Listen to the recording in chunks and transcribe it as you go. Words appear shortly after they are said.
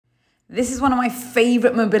This is one of my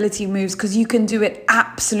favorite mobility moves because you can do it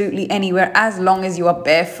absolutely anywhere as long as you are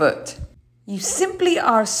barefoot. You simply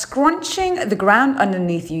are scrunching the ground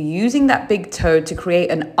underneath you using that big toe to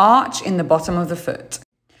create an arch in the bottom of the foot.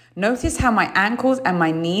 Notice how my ankles and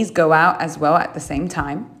my knees go out as well at the same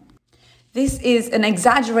time. This is an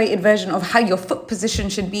exaggerated version of how your foot position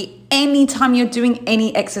should be anytime you're doing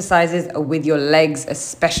any exercises with your legs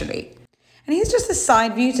especially. And here's just a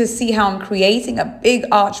side view to see how I'm creating a big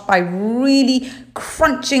arch by really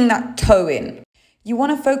crunching that toe in. You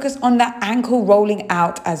want to focus on that ankle rolling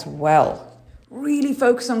out as well. Really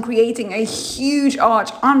focus on creating a huge arch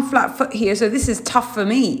on flat foot here, so this is tough for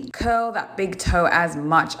me. Curl that big toe as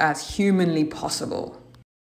much as humanly possible.